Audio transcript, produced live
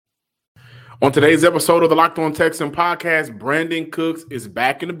On today's episode of the Locked On Texans podcast, Brandin Cooks is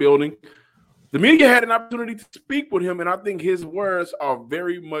back in the building. The media had an opportunity to speak with him, and I think his words are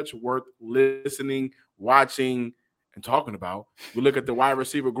very much worth listening, watching, and talking about. We look at the wide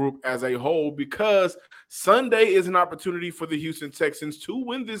receiver group as a whole because Sunday is an opportunity for the Houston Texans to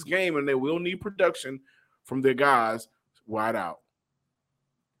win this game, and they will need production from their guys wide out.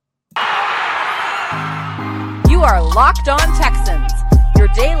 You are Locked On Texans, your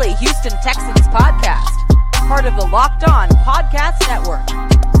daily Houston Texans podcast, part of the Locked On Podcast Network,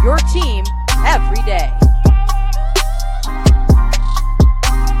 your team every day.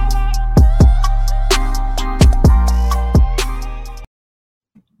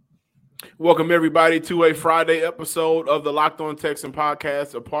 Welcome, everybody, to a Friday episode of the Locked On Texan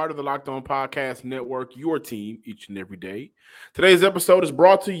podcast, a part of the Locked On Podcast Network, your team each and every day. Today's episode is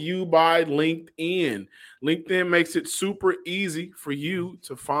brought to you by LinkedIn. LinkedIn makes it super easy for you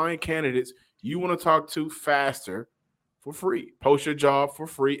to find candidates you want to talk to faster for free. Post your job for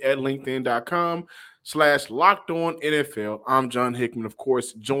free at linkedin.com/LockedOnNFL. I'm John Hickman, of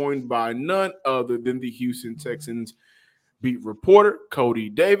course, joined by none other than the Houston Texans beat reporter Cody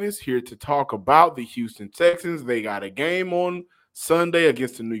Davis, here to talk about the Houston Texans. They got a game on Sunday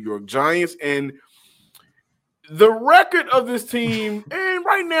against the New York Giants, and the record of this team, and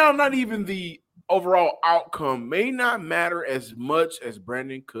right now not even the overall outcome, may not matter as much as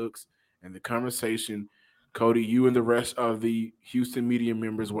Brandin Cooks and the conversation, Cody, you and the rest of the Houston media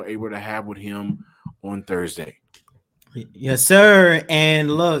members were able to have with him on Thursday. Yes, sir.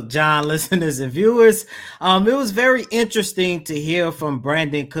 And look, John, listeners and viewers, it was very interesting to hear from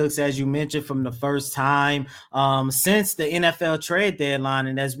Brandin Cooks, as you mentioned, from the first time since the NFL trade deadline.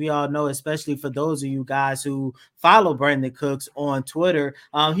 And as we all know, especially for those of you guys who follow Brandin Cooks on Twitter,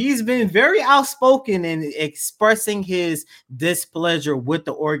 he's been very outspoken in expressing his displeasure with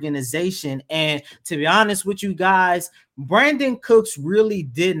the organization. And to be honest with you guys, Brandin Cooks really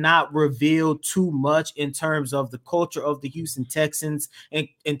did not reveal too much in terms of the culture of the Houston Texans,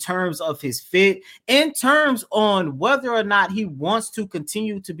 in terms of his fit, in terms on whether or not he wants to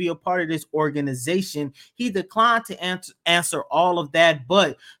continue to be a part of this organization. He declined to answer all of that.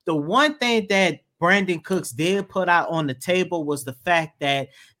 But the one thing that Brandin Cooks did put out on the table was the fact that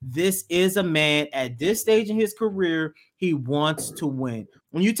this is a man at this stage in his career, he wants to win.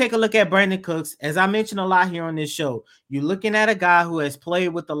 When you take a look at Brandin Cooks, as I mentioned a lot here on this show, you're looking at a guy who has played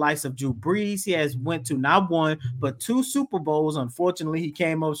with the likes of Drew Brees. He has went to not one, but 2 Super Bowls. Unfortunately, he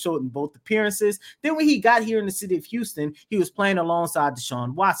came up short in both appearances. Then when he got here in the city of Houston, he was playing alongside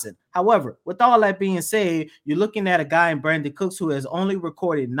Deshaun Watson. However, with all that being said, you're looking at a guy in Brandin Cooks who has only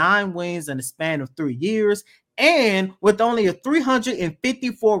recorded 9 wins in the span of 3 years. And with only a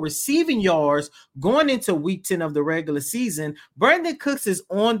 354 receiving yards going into week 10 of the regular season, Brandin Cooks is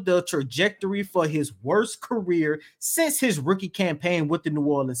on the trajectory for his worst career since his rookie campaign with the New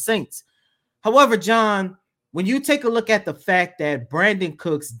Orleans Saints. However, John, when you take a look at the fact that Brandin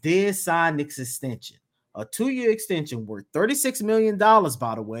Cooks did sign this extension, a 2-year extension worth $36 million,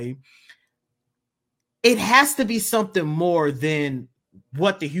 by the way, it has to be something more than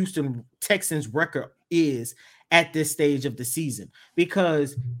what the Houston Texans record is at this stage of the season.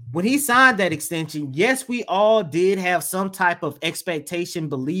 Because when he signed that extension, yes, we all did have some type of expectation,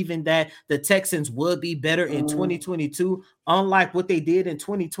 believing that the Texans would be better in 2022, unlike what they did in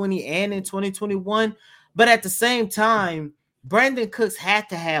 2020 and in 2021. But at the same time, Brandin Cooks had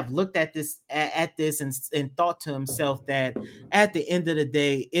to have looked at this and thought to himself that at the end of the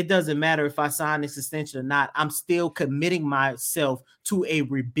day, it doesn't matter if I sign this extension or not. I'm still committing myself to a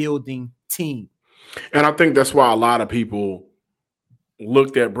rebuilding team. And I think that's why a lot of people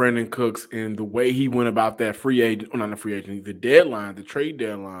looked at Brandin Cooks and the way he went about that the deadline, the trade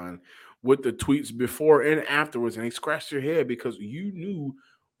deadline, with the tweets before and afterwards, and they scratched their head because you knew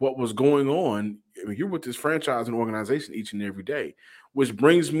what was going on. I mean, you're with this franchise and organization each and every day, which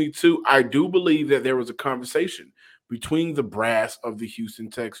brings me to, I do believe that there was a conversation between the brass of the Houston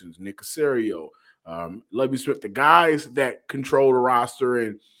Texans, Nick Caserio, Lovie Smith, the guys that control the roster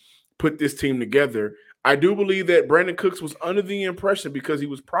and put this team together. I do believe that Brandin Cooks was under the impression, because he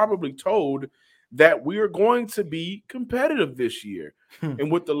was probably told, that we are going to be competitive this year.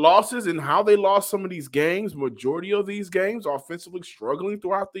 And with the losses and how they lost some of these games, majority of these games offensively struggling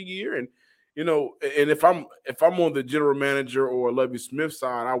throughout the year. And, you know, and if I'm on the general manager or Lovie Smith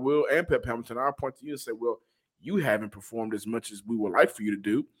side, I will, and Pep Hamilton, I'll point to you and say, well, you haven't performed as much as we would like for you to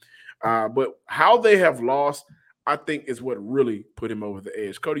do. But how they have lost, I think, is what really put him over the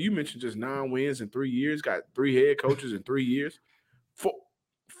edge. Cody, you mentioned just 9 wins in 3 years, got 3 head coaches in 3 years,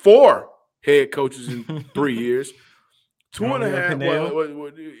 4 head coaches in 3 years,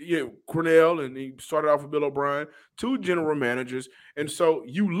 2.5. Cornell, and he started off with Bill O'Brien, 2 general managers. And so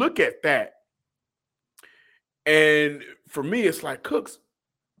you look at that, and for me, it's like, Cooks,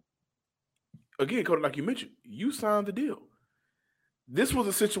 again, Cody, like you mentioned, you signed the deal. This was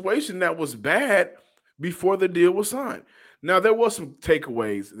a situation that was bad before the deal was signed. Now, there was some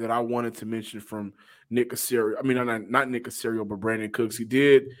takeaways that I wanted to mention from Nick Caserio. I mean, not Nick Caserio, but Brandin Cooks. He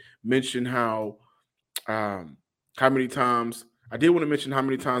did mention how many times – I did want to mention how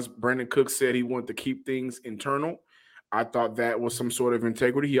many times Brandin Cooks said he wanted to keep things internal. I thought that was some sort of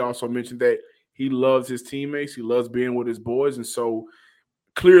integrity. He also mentioned that he loves his teammates. He loves being with his boys. And so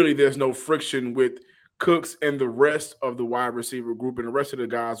clearly there's no friction with Cooks and the rest of the wide receiver group and the rest of the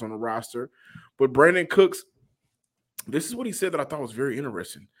guys on the roster. But Brandin Cooks, this is what he said that I thought was very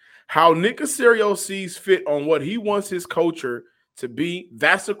interesting. How Nick Caserio sees fit on what he wants his culture to be,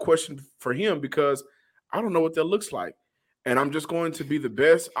 that's a question for him, because I don't know what that looks like. And I'm just going to be the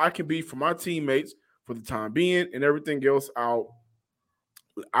best I can be for my teammates for the time being, and everything else I'll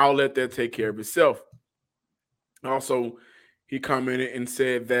let that take care of itself. Also, he commented and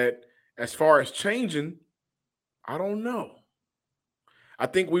said that as far as changing, I don't know. I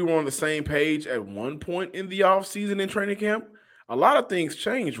think we were on the same page at one point in the offseason in training camp. A lot of things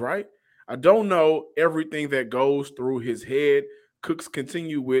change, right? I don't know everything that goes through his head. Cooks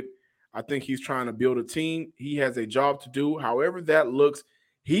continue with, I think he's trying to build a team. He has a job to do. However that looks,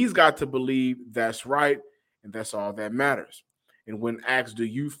 he's got to believe that's right, and that's all that matters. And when asked, do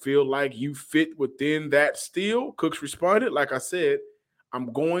you feel like you fit within that still? Cooks responded, like I said,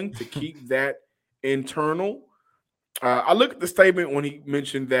 I'm going to keep that internal. I looked at the statement when he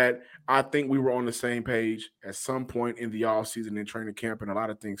mentioned that I think we were on the same page at some point in the offseason in training camp, and a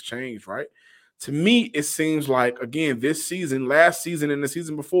lot of things changed, right? To me, it seems like, again, this season, last season, and the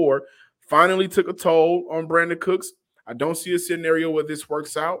season before, finally took a toll on Brandin Cooks. I don't see a scenario where this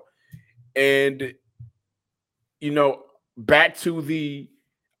works out. And, back to the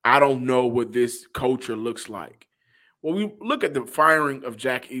I don't know what this culture looks like. When we look at the firing of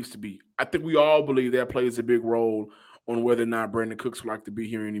Jack Easterby, I think we all believe that plays a big role on whether or not Brandin Cooks would like to be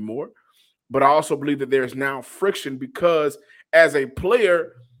here anymore. But I also believe that there's now friction because as a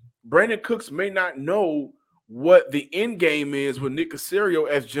player, Brandin Cooks may not know what the end game is with Nick Caserio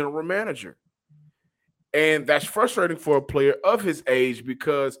as general manager. And that's frustrating for a player of his age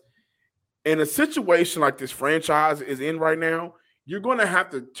because in a situation like this franchise is in right now, you're going to have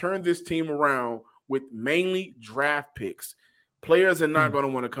to turn this team around with mainly draft picks. Players are not going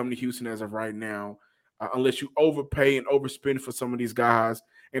to want to come to Houston as of right now unless you overpay and overspend for some of these guys.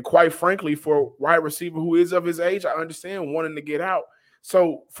 And quite frankly, for a wide receiver who is of his age, I understand wanting to get out.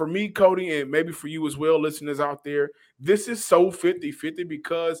 So for me, Cody, and maybe for you as well, listeners out there, this is so 50-50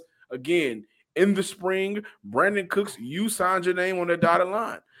 because, again, in the spring, Brandin Cooks, you signed your name on the dotted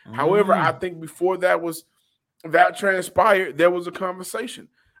line. However, I think before that transpired, there was a conversation.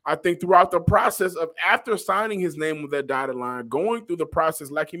 I think throughout the process of after signing his name with that dotted line, going through the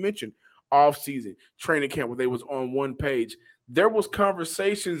process, like you mentioned, off-season, training camp, where they was on one page, there was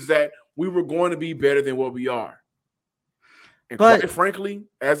conversations that we were going to be better than what we are. And quite frankly,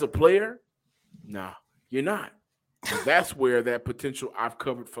 as a player, nah, you're not. That's where that potential I've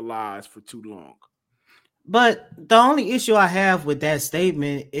covered for lies for too long. But the only issue I have with that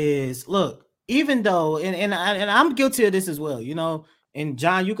statement is, look, even though, and I'm guilty of this as well, and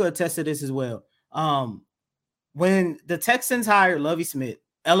John, you could attest to this as well. When the Texans hired Lovie Smith,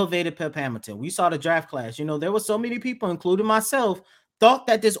 elevated Pep Hamilton, we saw the draft class. There were so many people, including myself, thought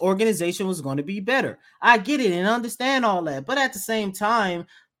that this organization was going to be better. I get it and understand all that. But at the same time,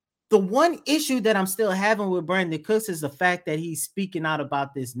 the one issue that I'm still having with Brandin Cooks is the fact that he's speaking out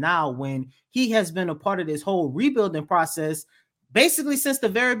about this now when he has been a part of this whole rebuilding process basically since the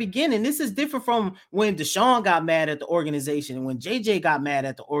very beginning. This is different from when Deshaun got mad at the organization and when JJ got mad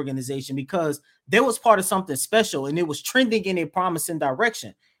at the organization because there was part of something special and it was trending in a promising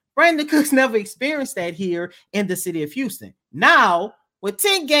direction. Brandin Cooks never experienced that here in the city of Houston. Now, with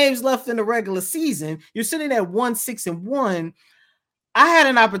 10 games left in the regular season, you're sitting at 1-6-1. I had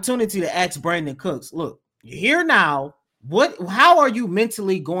an opportunity to ask Brandin Cooks, look, you're here now. How are you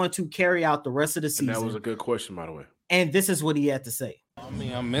mentally going to carry out the rest of the season? And that was a good question, by the way. And this is what he had to say.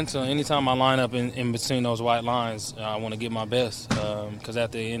 I'm mental. Anytime I line up in between those white lines, I want to give my best because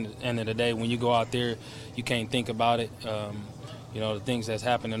at the end of the day, when you go out there, you can't think about it. The things that's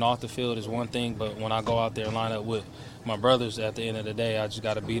happening off the field is one thing, but when I go out there and line up with my brothers at the end of the day, I just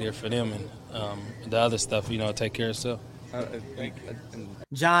got to be there for them and the other stuff, take care of itself.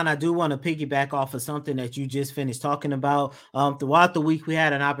 John, I do want to piggyback off of something that you just finished talking about. Throughout the week, we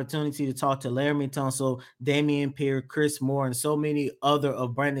had an opportunity to talk to Laremy Tunsil, Dameon Pierce, Chris Moore, and so many other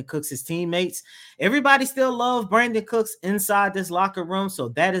of Brandin Cooks' teammates. Everybody still loves Brandin Cooks inside this locker room, so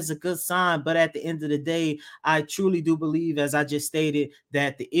that is a good sign. But at the end of the day, I truly do believe, as I just stated,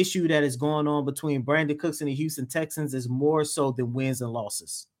 that the issue that is going on between Brandin Cooks and the Houston Texans is more so than wins and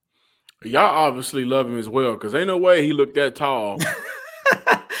losses. Y'all obviously love him as well, because ain't no way he looked that tall.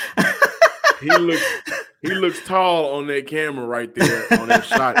 he looks tall on that camera right there on that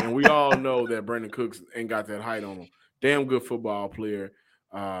shot, and we all know that Brandin Cooks ain't got that height on him. Damn good football player,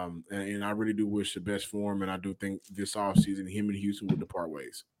 and I really do wish the best for him, and I do think this offseason him and Houston would depart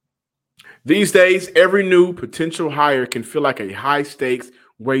ways. These days, every new potential hire can feel like a high-stakes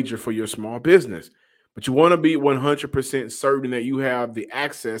wager for your small business, but you want to be 100% certain that you have the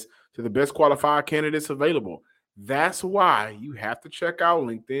access to the best qualified candidates available. That's why you have to check out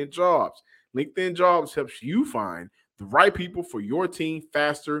LinkedIn Jobs. LinkedIn Jobs helps you find the right people for your team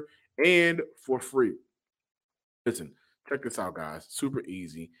faster and for free. Listen, check this out, guys. Super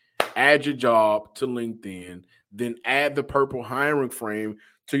easy. Add your job to LinkedIn, then add the purple hiring frame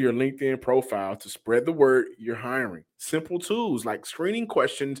to your LinkedIn profile to spread the word you're hiring. Simple tools like screening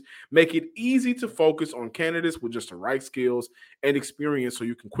questions make it easy to focus on candidates with just the right skills and experience so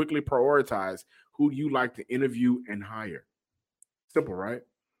you can quickly prioritize who you like to interview and hire. Simple, right?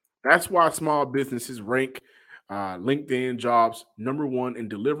 That's why small businesses rank LinkedIn Jobs #1 in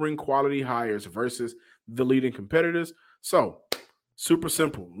delivering quality hires versus the leading competitors. So, super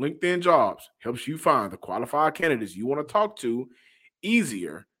simple. LinkedIn Jobs helps you find the qualified candidates you want to talk to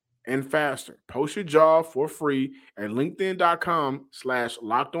easier and faster. Post your job for free at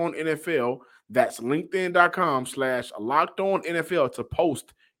linkedin.com/lockedonnfl. That's linkedin.com/lockedonnfl to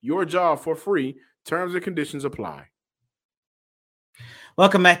post your job for free. Terms and conditions apply.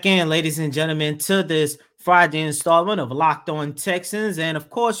 Welcome back in, ladies and gentlemen, to this Friday installment of Locked On Texans. And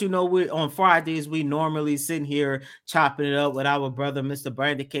of course, you know, we on Fridays, we normally sit here chopping it up with our brother, Mr.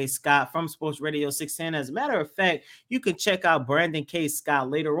 Brandon K. Scott from Sports Radio 610. As a matter of fact, you can check out Brandon K.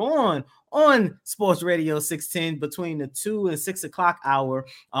 Scott later on Sports Radio 610 between the 2 and 6 o'clock hour,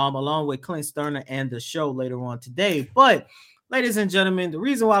 along with Clint Sterner and the show later on today. But ladies and gentlemen, the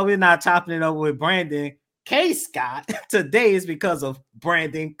reason why we're not chopping it up with Brandon K. Scott today is because of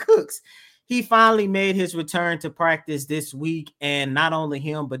Brandin Cooks. He finally made his return to practice this week, and not only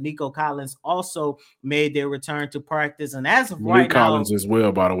him, but Nico Collins also made their return to practice. And as of right now, Collins as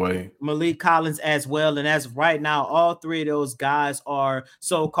well, by the way. Malik Collins as well. And as of right now, all three of those guys are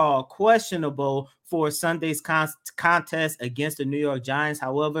so-called questionable for Sunday's contest against the New York Giants.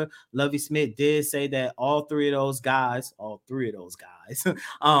 However, Lovie Smith did say that all three of those guys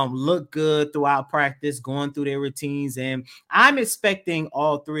look good throughout practice, going through their routines. And I'm expecting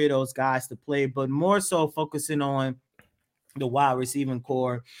all three of those guys to play, but more so focusing on the wide receiving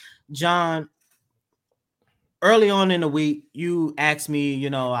core. John, early on in the week, you asked me, you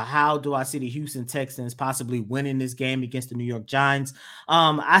know, how do I see the Houston Texans possibly winning this game against the New York Giants?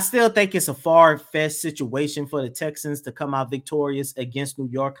 I still think it's a far-fetched situation for the Texans to come out victorious against New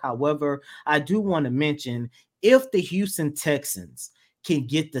York. However, I do want to mention, if the Houston Texans can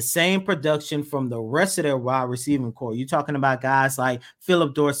get the same production from the rest of their wide receiving core. You're talking about guys like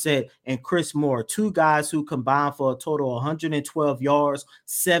Philip Dorsett and Chris Moore, two guys who combined for a total of 112 yards,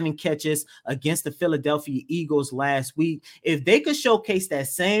 7 catches against the Philadelphia Eagles last week. If they could showcase that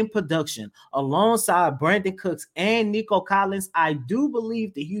same production alongside Brandin Cooks and Nico Collins, I do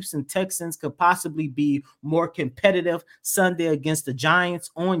believe the Houston Texans could possibly be more competitive Sunday against the Giants.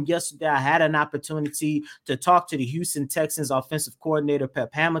 On yesterday, I had an opportunity to talk to the Houston Texans offensive coordinator Pep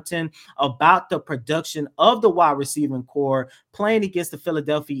Hamilton about the production of the wide receiving core playing against the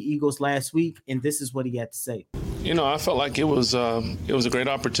Philadelphia Eagles last week, and this is what he had to say. You know, I felt like it was a great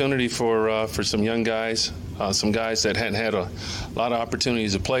opportunity for some young guys, some guys that hadn't had a lot of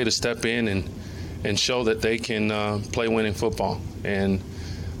opportunities to play, to step in and show that they can play winning football. And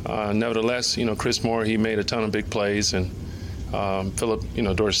nevertheless, you know, Chris Moore, he made a ton of big plays, and Philip, you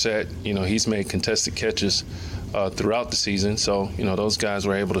know, Dorsett, you know, he's made contested catches throughout the season. So, you know, those guys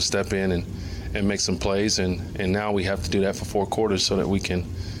were able to step in and make some plays, and now we have to do that for 4 quarters so that we can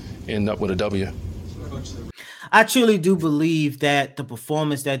end up with a W. I truly do believe that the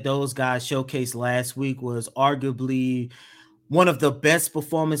performance that those guys showcased last week was arguably one of the best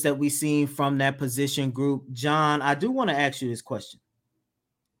performances that we've seen from that position group. John, I do want to ask you this question.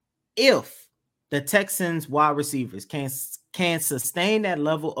 If the Texans wide receivers can sustain that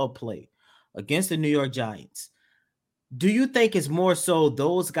level of play against the New York Giants, Do you think it's more so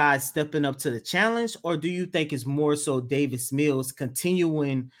those guys stepping up to the challenge, or do you think it's more so Davis Mills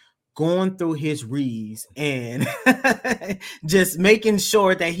continuing going through his reads and just making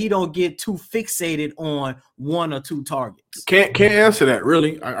sure that he don't get too fixated on one or two targets? Can't answer that,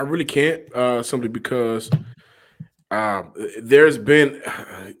 really. I really can't, simply because there's been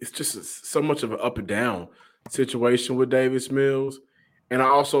it's just so much of an up and down situation with Davis Mills, and I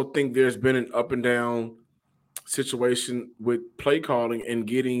also think there's been an up and down situation with play calling and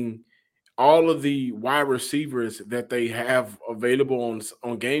getting all of the wide receivers that they have available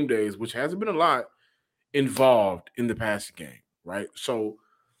on game days, which hasn't been a lot, involved in the passing game, right? So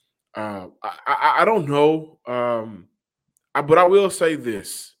I don't know, but I will say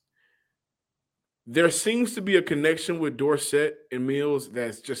this: there seems to be a connection with Dorsett and Mills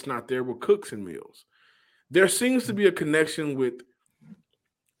that's just not there with Cooks and Mills. There seems to be a connection with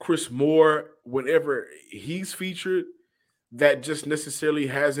Chris Moore whenever he's featured that just necessarily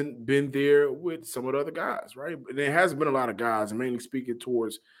hasn't been there with some of the other guys, right? And there hasn't been a lot of guys, mainly speaking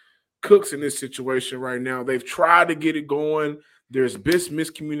towards Cooks in this situation right now. They've tried to get it going. There's been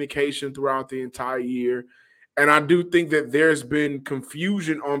miscommunication throughout the entire year. And I do think that there's been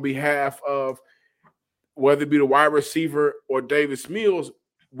confusion on behalf of whether it be the wide receiver or Davis Mills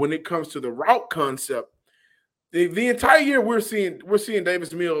when it comes to the route concept. The entire year we're seeing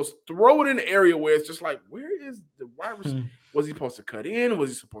Davis Mills throw it in an area where it's just like, where is the wide receiver? Was he supposed to cut in? Was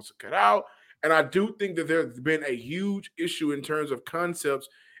he supposed to cut out? And I do think that there's been a huge issue in terms of concepts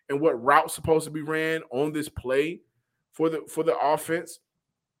and what route's supposed to be ran on this play for the offense.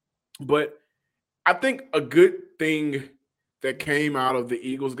 But I think a good thing that came out of the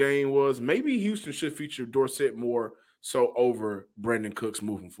Eagles game was maybe Houston should feature Dorsett more so over Brandin Cooks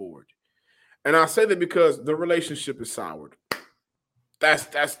moving forward. And I say that because the relationship is soured. That's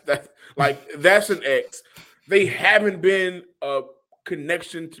an X. They haven't been a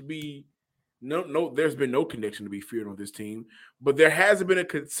connection to be there's been no connection to be feared on this team, but there hasn't been a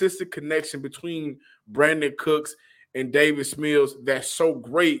consistent connection between Brandin Cooks and Davis Mills that's so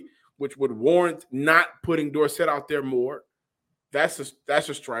great, which would warrant not putting Dorsett out there more. That's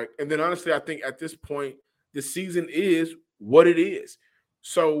a strike. And then honestly, I think at this point, the season is what it is.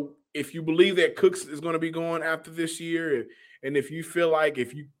 So if you believe that Cooks is going to be going after this year, and if you feel like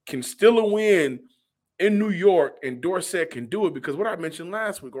if you can still a win in New York and Dorsett can do it, because what I mentioned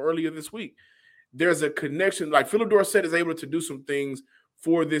last week or earlier this week, there's a connection. Like Philip Dorsett is able to do some things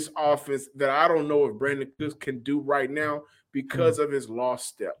for this offense that I don't know if Brandin Cooks can do right now because of his lost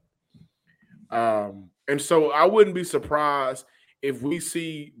step. And so I wouldn't be surprised if we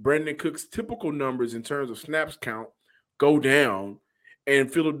see Brandin Cooks' typical numbers in terms of snaps count go down,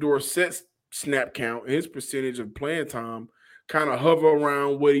 and Philip Dorsett's snap count, his percentage of playing time, kind of hover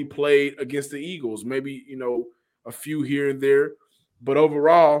around what he played against the Eagles. Maybe, a few here and there. But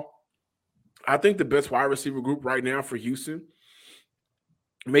overall, I think the best wide receiver group right now for Houston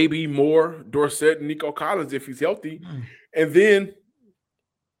may be more Dorsett and Nico Collins if he's healthy. And then,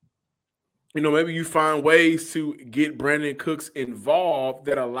 maybe you find ways to get Brandin Cooks involved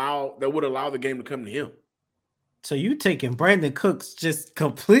that would allow the game to come to him. So you taking Brandin Cooks just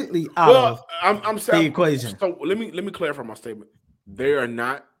completely out of the equation. So let me clarify my statement. They are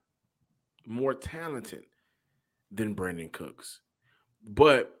not more talented than Brandin Cooks,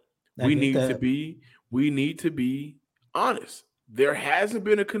 but we need to be honest. There hasn't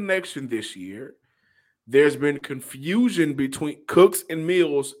been a connection this year. There's been confusion between Cooks and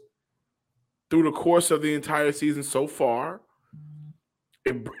Mills through the course of the entire season so far.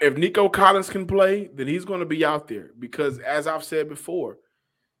 If Nico Collins can play, then he's going to be out there because, as I've said before,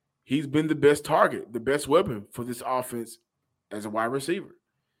 he's been the best target, the best weapon for this offense as a wide receiver.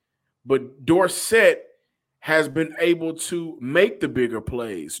 But Dorsett has been able to make the bigger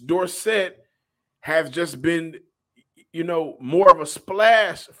plays. Dorsett has just been, more of a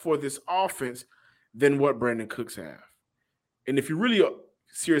splash for this offense than what Brandin Cooks have. And if you're really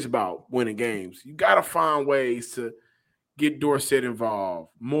serious about winning games, you got to find ways to get Dorsett involved,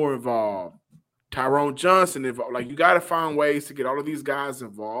 more involved, Tyrone Johnson involved. Like, you got to find ways to get all of these guys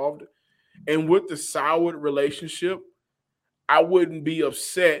involved. And with the soured relationship, I wouldn't be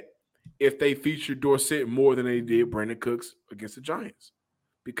upset if they featured Dorsett more than they did Brandin Cooks against the Giants,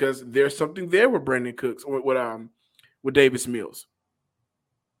 because there's something there with Brandin Cooks or with Davis Mills.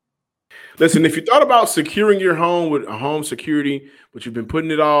 Listen, if you thought about securing your home with a home security, but you've been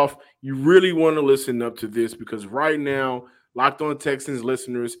putting it off, you really want to listen up to this, because right now, Locked On Texans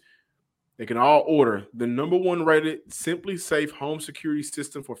listeners, they can all order the #1 rated Simply Safe home security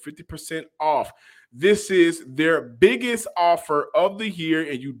system for 50% off. This is their biggest offer of the year,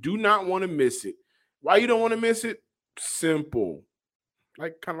 and you do not want to miss it. Why you don't want to miss it? Simple.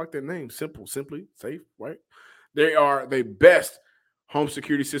 Like kind of like their name, simple, simply, safe, right? They are the best home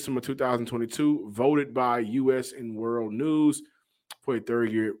security system of 2022, voted by U.S. and World News for a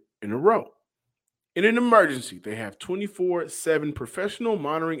third year in a row. In an emergency, they have 24/7 professional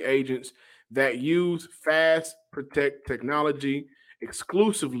monitoring agents that use Fast Protect technology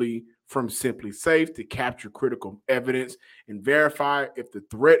exclusively from Simply Safe to capture critical evidence and verify if the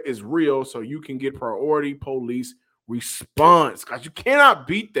threat is real so you can get priority police response. Guys, you cannot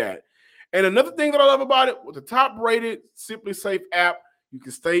beat that. And another thing that I love about it, with the top-rated Simply Safe app, you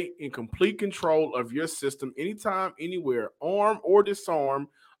can stay in complete control of your system anytime, anywhere, arm or disarm,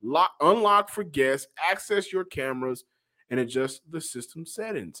 unlock for guests, access your cameras, and adjust the system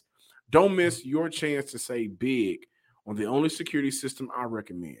settings. Don't miss your chance to save big on the only security system I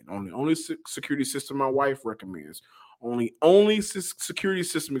recommend, on the only security system my wife recommends, only security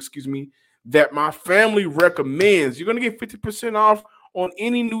system, that my family recommends. You're going to get 50% off on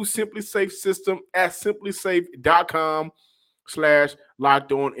any new Simply Safe system at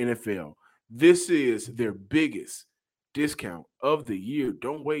simplysafe.com/LockedOnNFL. This is their biggest discount of the year.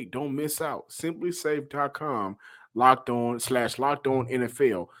 Don't wait. Don't miss out.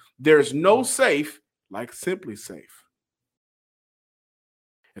 simplysafe.com/LockedOnNFL. There's no safe like Simply Safe.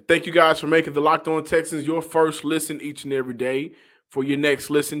 And thank you guys for making the Locked On Texans your first listen each and every day. For your next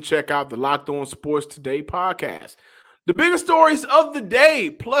listen, check out the Locked On Sports Today podcast. The biggest stories of the day,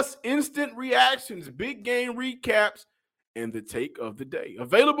 plus instant reactions, big game recaps, and the take of the day.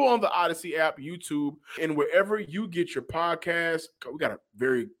 Available on the Odyssey app, YouTube, and wherever you get your podcasts. We got a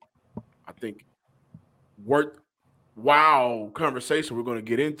very, I think, worthwhile conversation we're going to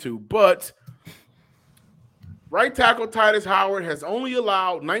get into, but right tackle Tytus Howard has only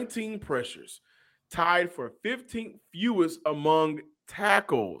allowed 19 pressures, tied for 15th fewest among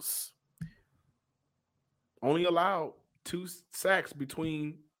tackles. Only allowed 2 sacks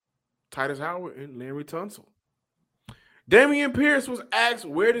between Tytus Howard and Laremy Tunsil. Dameon Pierce was asked,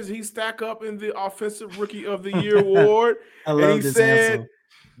 where does he stack up in the Offensive Rookie of the Year award? I love and he this said, answer.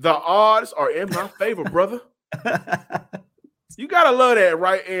 The odds are in my favor, brother. You got to love that,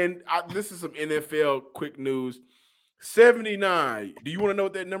 right? And this is some NFL quick news. 79. Do you want to know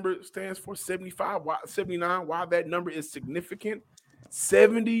what that number stands for? 75. Why 79? Why that number is significant?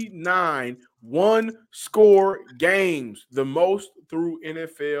 79 one-score games, the most through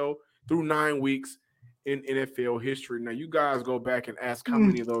 9 weeks in NFL history. Now, you guys go back and ask how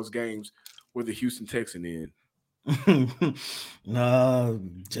many of those games were the Houston Texans in?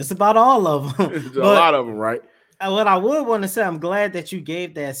 Just about all of them. A lot of them, right? What I would want to say, I'm glad that you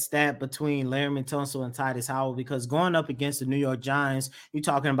gave that stat between Laremy Tunsil and Tytus Howard, because going up against the New York Giants, you're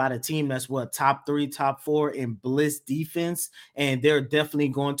talking about a team that's top 3, top 4 in blitz defense, and they're definitely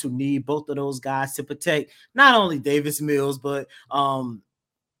going to need both of those guys to protect not only Davis Mills, but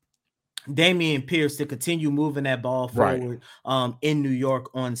Dameon Pierce to continue moving that ball forward in New York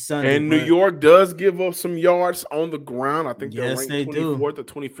on Sunday. And New York does give up some yards on the ground. I think they're yes, ranked 24th or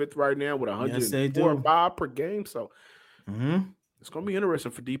 25th right now with 104 per game. So it's going to be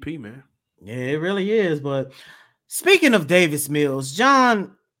interesting for DP, man. Yeah, it really is. But speaking of Davis Mills,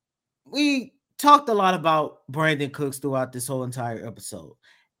 John, we talked a lot about Brandin Cooks throughout this whole entire episode.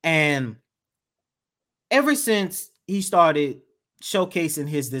 And ever since he started showcasing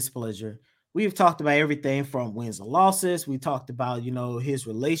his displeasure, we've talked about everything from wins and losses. We talked about, his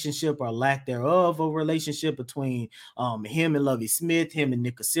relationship or lack thereof of relationship between him and Lovie Smith, him and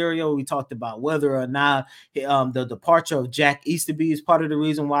Nick Caserio. We talked about whether or not the departure of Jack Easterby is part of the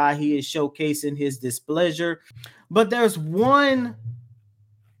reason why he is showcasing his displeasure. But there's one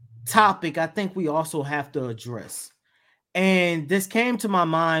topic I think we also have to address. And this came to my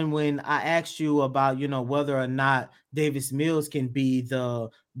mind when I asked you about, whether or not Davis Mills can be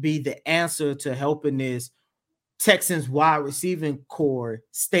the answer to helping this Texans wide receiving core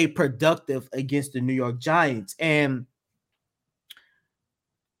stay productive against the New York Giants. And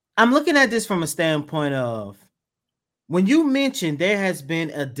I'm looking at this from a standpoint of, when you mentioned there has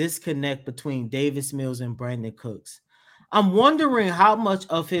been a disconnect between Davis Mills and Brandin Cooks, I'm wondering how much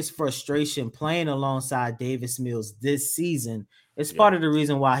of his frustration playing alongside Davis Mills this season is part of the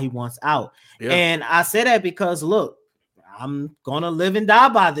reason why he wants out. Yeah. And I say that because, look, I'm going to live and die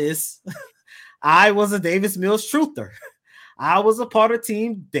by this. I was a Davis Mills truther. I was a part of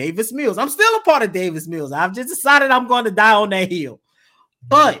team Davis Mills. I'm still a part of Davis Mills. I've just decided I'm going to die on that hill.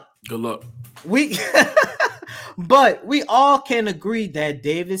 But good luck. But we all can agree that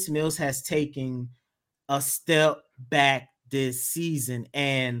Davis Mills has taken a step back this season.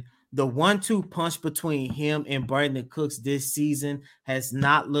 And the 1-2 punch between him and Brandin Cooks this season has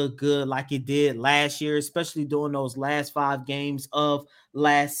not looked good like it did last year, especially during those last 5 games of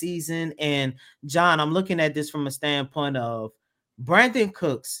last season. And John, I'm looking at this from a standpoint of Brandin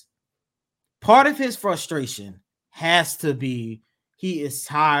Cooks. Part of his frustration has to be he is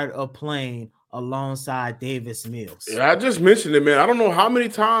tired of playing alongside Davis Mills. Yeah, I just mentioned it, man. I don't know how many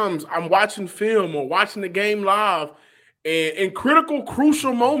times I'm watching film or watching the game live, and in critical,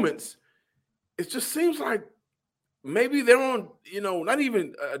 crucial moments, it just seems like maybe they're on, not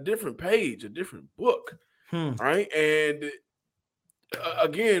even a different page, a different book, right? And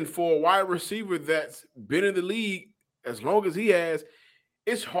again, for a wide receiver that's been in the league as long as he has,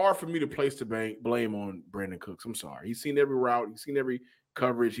 it's hard for me to place the blame on Brandin Cooks. I'm sorry. He's seen every route. He's seen every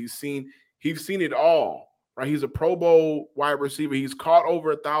coverage. He's seen it all, right? He's a Pro Bowl wide receiver. He's caught over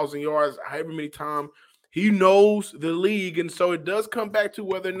 1,000 yards however many times. He knows the league, and so it does come back to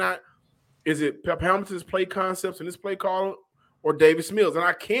whether or not is it Pep Hamilton's play concepts and his play call or Davis Mills. And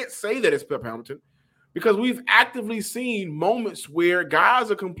I can't say that it's Pep Hamilton because we've actively seen moments where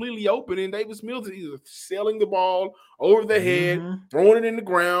guys are completely open and Davis Mills is either sailing the ball over the head, throwing it in the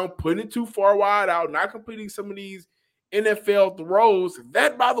ground, putting it too far wide out, not completing some of these NFL throws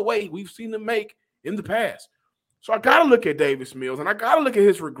that, by the way, we've seen them make in the past. So I got to look at Davis Mills, and I got to look at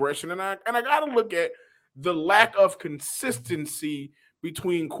his regression, and I got to look at the lack of consistency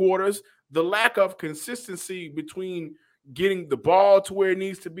between quarters, the lack of consistency between getting the ball to where it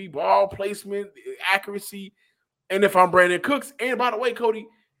needs to be, ball placement, accuracy. And if I'm Brandin Cooks, and by the way, Cody,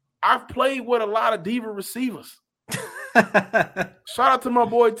 I've played with a lot of diva receivers. Shout out to my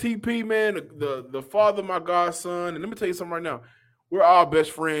boy TP, man, the father of my godson. And let me tell you something right now. We're all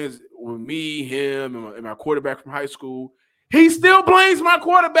best friends with me, him, and my quarterback from high school. He still blames my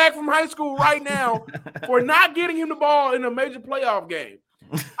quarterback from high school right now for not getting him the ball in a major playoff game.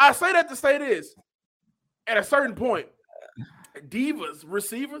 I say that to say this. At a certain point, divas,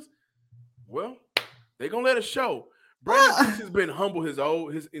 receivers, well, they're going to let it show. Brandin Cooks has been humble his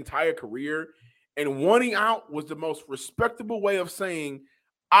entire career, and wanting out was the most respectable way of saying,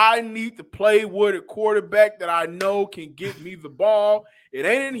 I need to play with a quarterback that I know can get me the ball. It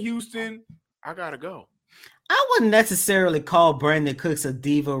ain't in Houston. I got to go. I wouldn't necessarily call Brandin Cooks a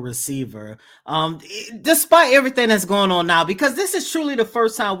diva receiver, despite everything that's going on now, because this is truly the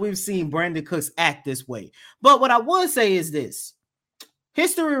first time we've seen Brandin Cooks act this way. But what I would say is this.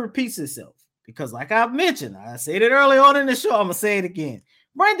 History repeats itself because, like I've mentioned, I said it early on in the show, I'm going to say it again.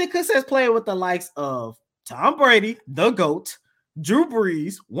 Brandin Cooks has played with the likes of Tom Brady, the GOAT, Drew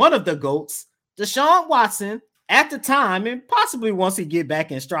Brees, one of the GOATs, Deshaun Watson at the time, and possibly once he get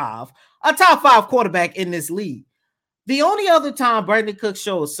back in stride, a top 5 quarterback in this league. The only other time Brandin Cooks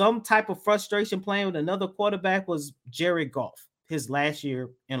showed some type of frustration playing with another quarterback was Jared Goff, his last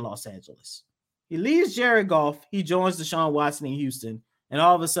year in Los Angeles. He leaves Jared Goff, he joins Deshaun Watson in Houston, and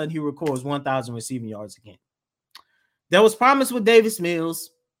all of a sudden he records 1,000 receiving yards again. There was promise with Davis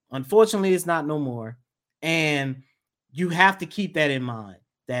Mills. Unfortunately, it's not no more. And you have to keep that in mind,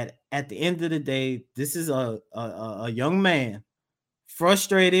 that at the end of the day, this is a young man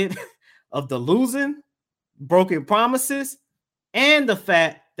frustrated of the losing, broken promises, and the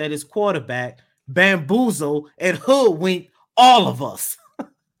fact that his quarterback bamboozled and hoodwinked all of us.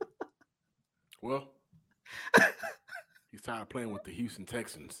 Well, he's tired of playing with the Houston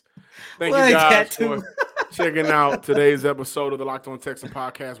Texans. Thank you guys for checking out today's episode of the Locked On Texan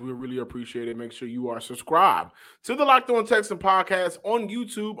podcast. We really appreciate it. Make sure you are subscribed to the Locked On Texan podcast on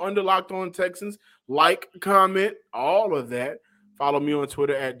YouTube under Locked On Texans. Like, comment, all of that. Follow me on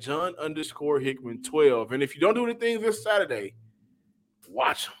Twitter at John_Hickman12. And if you don't do anything this Saturday,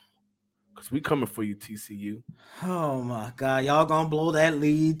 watch them. Because we coming for you, TCU. Oh, my God. Y'all going to blow that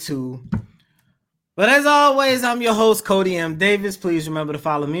lead, too. But as always, I'm your host, Cody M. Davis. Please remember to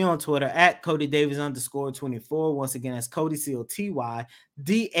follow me on Twitter at CodyDavis_24. Once again, that's Cody,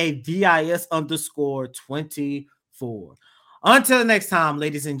 COTYDAVIS_24. Until next time,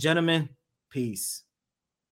 ladies and gentlemen, peace.